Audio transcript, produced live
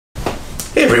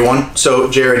Hey everyone, so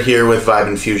Jared here with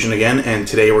Infusion again, and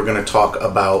today we're going to talk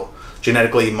about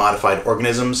genetically modified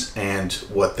organisms and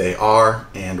what they are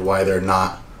and why they're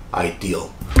not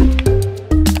ideal.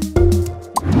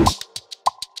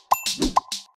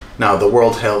 Now, the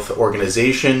World Health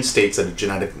Organization states that a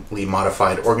genetically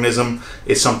modified organism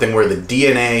is something where the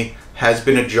DNA has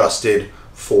been adjusted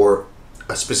for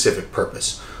a specific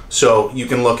purpose. So you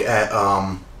can look at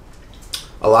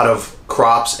a lot of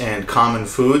crops and common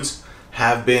foods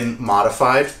have been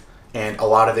modified, and a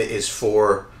lot of it is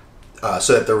for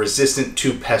so that they're resistant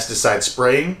to pesticide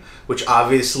spraying, which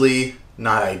obviously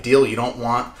not ideal. You don't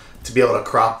want to be able to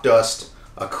crop dust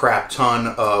a crap ton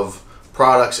of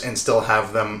products and still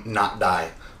have them not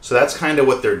die. So that's kind of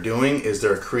what they're doing, is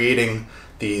they're creating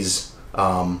these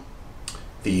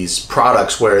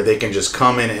products where they can just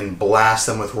come in and blast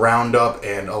them with Roundup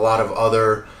and a lot of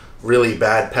other really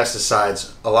bad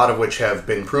pesticides, a lot of which have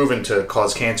been proven to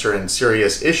cause cancer and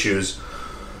serious issues,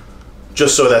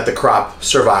 just so that the crop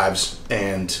survives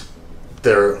and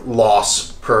their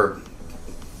loss per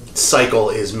cycle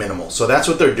is minimal. So that's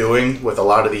what they're doing with a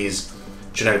lot of these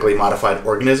genetically modified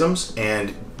organisms,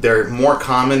 and they're more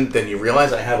common than you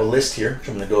realize. I have a list here which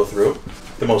I'm going to go through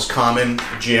the most common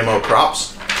GMO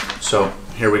crops. So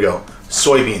here we go.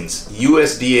 Soybeans.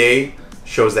 USDA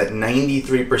shows that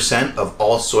 93% of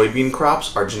all soybean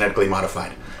crops are genetically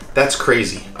modified. That's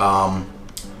crazy.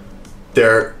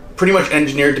 They're pretty much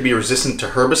engineered to be resistant to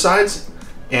herbicides,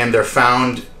 and they're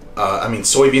found,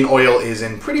 soybean oil is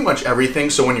in pretty much everything.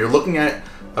 So when you're looking at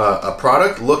a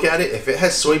product, look at it. If it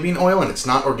has soybean oil and it's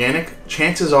not organic,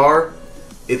 chances are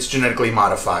it's genetically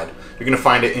modified. You're gonna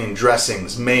find it in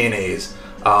dressings, mayonnaise.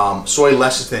 Soy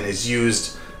lecithin is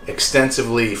used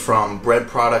extensively from bread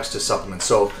products to supplements.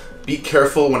 So be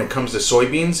careful when it comes to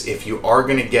soybeans. If you are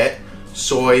going to get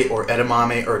soy or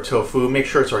edamame or tofu, make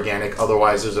sure it's organic.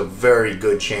 Otherwise, there's a very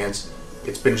good chance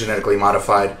it's been genetically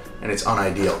modified and it's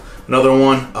unideal. Another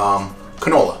one,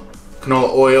 canola.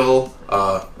 Canola oil,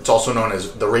 it's also known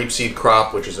as the rapeseed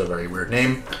crop, which is a very weird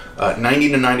name. 90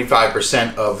 to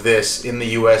 95% of this in the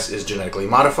US is genetically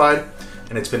modified,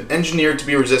 and it's been engineered to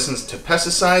be resistant to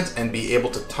pesticides and be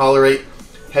able to tolerate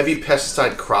heavy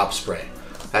pesticide crop spray.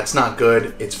 That's not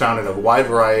good. It's found in a wide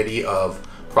variety of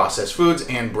processed foods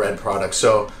and bread products.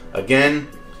 So again,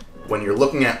 when you're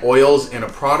looking at oils in a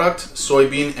product,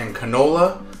 soybean and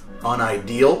canola,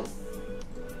 unideal.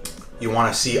 You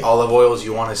want to see olive oils,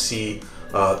 you want to see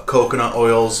coconut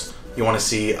oils, you want to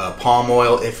see palm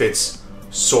oil if it's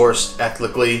sourced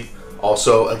ethically.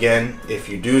 Also, again, if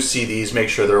you do see these, make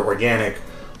sure they're organic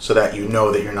so that you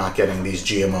know that you're not getting these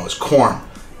GMOs. Corn.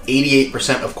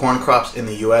 88% of corn crops in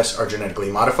the US are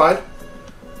genetically modified,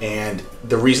 and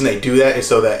the reason they do that is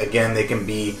so that, again, they can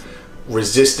be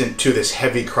resistant to this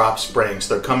heavy crop spraying.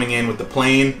 So they're coming in with the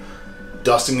plane,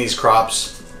 dusting these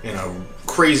crops in a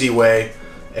crazy way,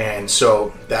 and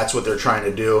so that's what they're trying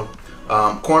to do.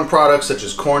 Corn products such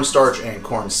as cornstarch and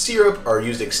corn syrup are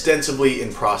used extensively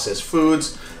in processed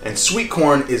foods, and sweet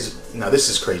corn is, now this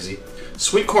is crazy,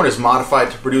 sweet corn is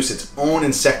modified to produce its own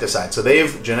insecticide. So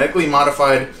they've genetically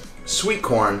modified sweet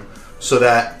corn so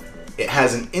that it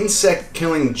has an insect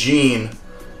killing gene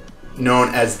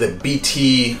known as the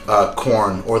Bt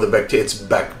corn, or it's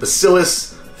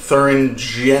Bacillus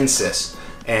thuringiensis.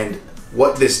 And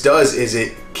what this does is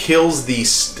it kills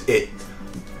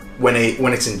when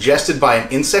it's ingested by an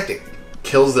insect, it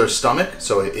kills their stomach.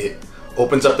 So it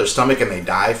opens up their stomach and they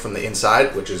die from the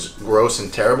inside, which is gross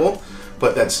and terrible.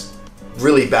 But that's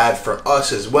really bad for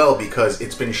us as well, because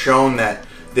it's been shown that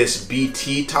this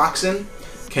Bt toxin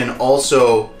can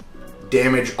also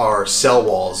damage our cell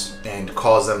walls and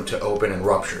cause them to open and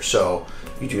rupture. So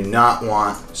you do not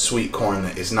want sweet corn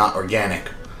that is not organic.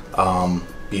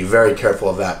 Be very careful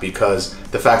of that, because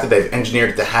the fact that they've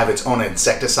engineered it to have its own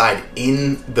insecticide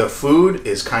in the food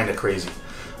is kind of crazy.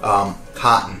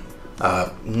 Cotton.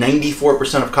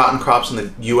 94% of cotton crops in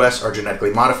the US are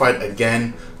genetically modified,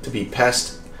 again, to be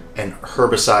pest and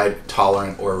herbicide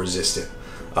tolerant or resistant.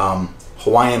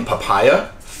 Hawaiian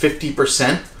papaya,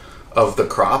 50% of the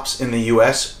crops in the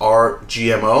US are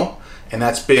GMO, and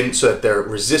that's been so that they're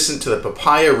resistant to the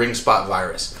papaya ring spot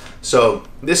virus. So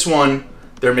this one,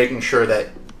 they're making sure that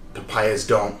papayas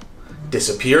don't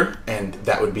disappear, and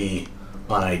that would be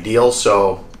unideal.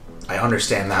 So I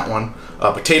understand that one.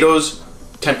 Potatoes,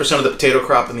 10% of the potato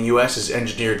crop in the US is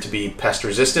engineered to be pest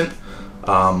resistant.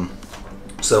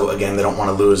 So again, they don't want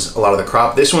to lose a lot of the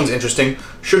crop. This one's interesting.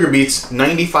 Sugar beets,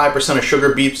 95% of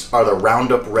sugar beets are the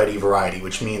Roundup Ready variety,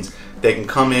 which means they can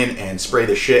come in and spray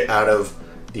the shit out of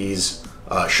these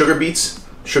sugar beets.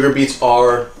 Sugar beets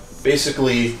are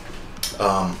basically,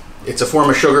 it's a form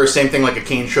of sugar, same thing like a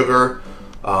cane sugar,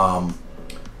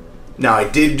 Now, I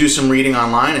did do some reading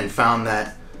online and found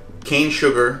that cane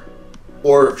sugar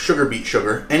or sugar beet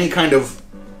sugar, any kind of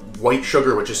white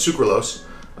sugar, which is sucralose,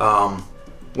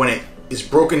 when it is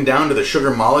broken down to the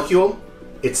sugar molecule,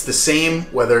 it's the same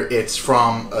whether it's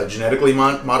from a genetically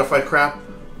modified crop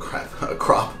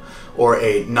or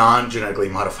a non-genetically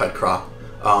modified crop.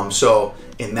 So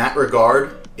in that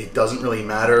regard, it doesn't really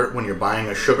matter when you're buying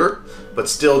a sugar, but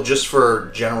still, just for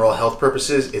general health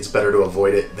purposes, it's better to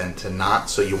avoid it than to not.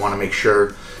 So you want to make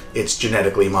sure it's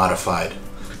genetically modified.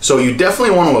 So you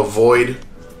definitely want to avoid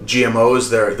GMOs.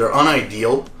 They're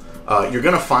unideal. You're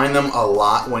going to find them a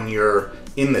lot when you're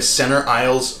in the center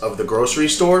aisles of the grocery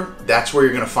store. That's where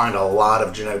you're going to find a lot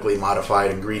of genetically modified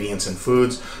ingredients in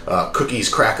foods, cookies,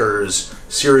 crackers,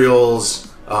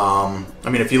 cereals. I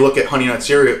mean, if you look at Honey Nut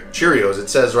Cheerios, it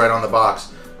says right on the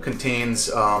box,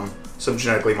 contains some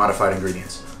genetically modified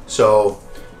ingredients. So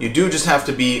you do just have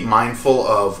to be mindful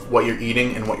of what you're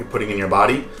eating and what you're putting in your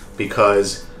body,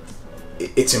 because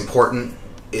it's important.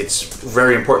 It's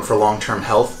very important for long-term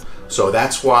health. So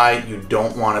that's why you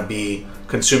don't want to be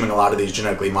consuming a lot of these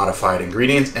genetically modified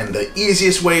ingredients. And the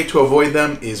easiest way to avoid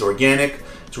them is organic.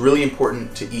 It's really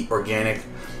important to eat organic.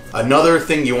 Another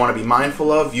thing you want to be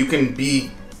mindful of, you can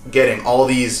be getting all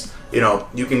these,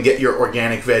 you can get your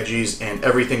organic veggies and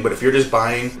everything, but if you're just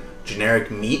buying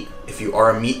generic meat, if you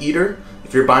are a meat eater,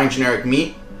 if you're buying generic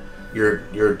meat,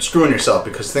 you're screwing yourself,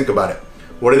 because think about it.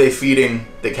 What are they feeding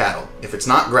the cattle? If it's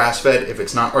not grass-fed, if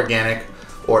it's not organic,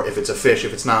 or if it's a fish,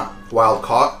 if it's not wild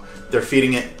caught, they're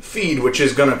feeding it feed, which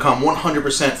is going to come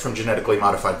 100% from genetically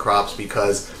modified crops,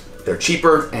 because they're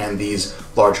cheaper, and these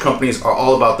large companies are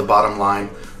all about the bottom line.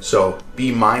 So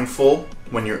be mindful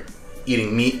when you're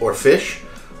eating meat or fish,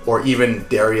 or even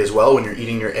dairy as well. When you're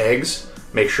eating your eggs,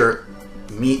 make sure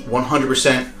meat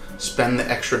 100%, spend the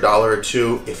extra $1 or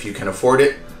 $2 if you can afford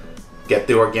it. Get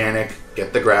the organic,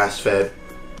 get the grass-fed,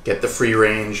 get the free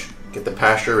range, get the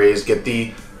pasture raised, get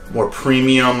the more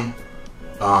premium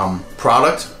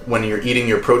product when you're eating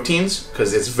your proteins,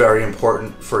 because it's very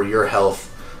important for your health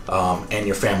and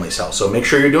your family's health. So make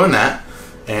sure you're doing that.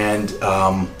 And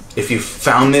if you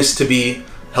found this to be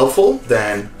helpful,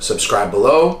 then subscribe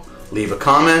below, leave a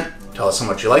comment, tell us how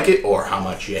much you like it or how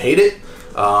much you hate it.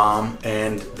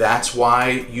 And that's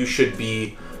why you should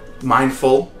be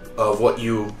mindful of what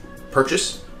you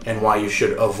purchase and why you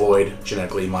should avoid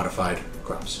genetically modified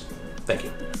crops. Thank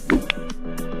you.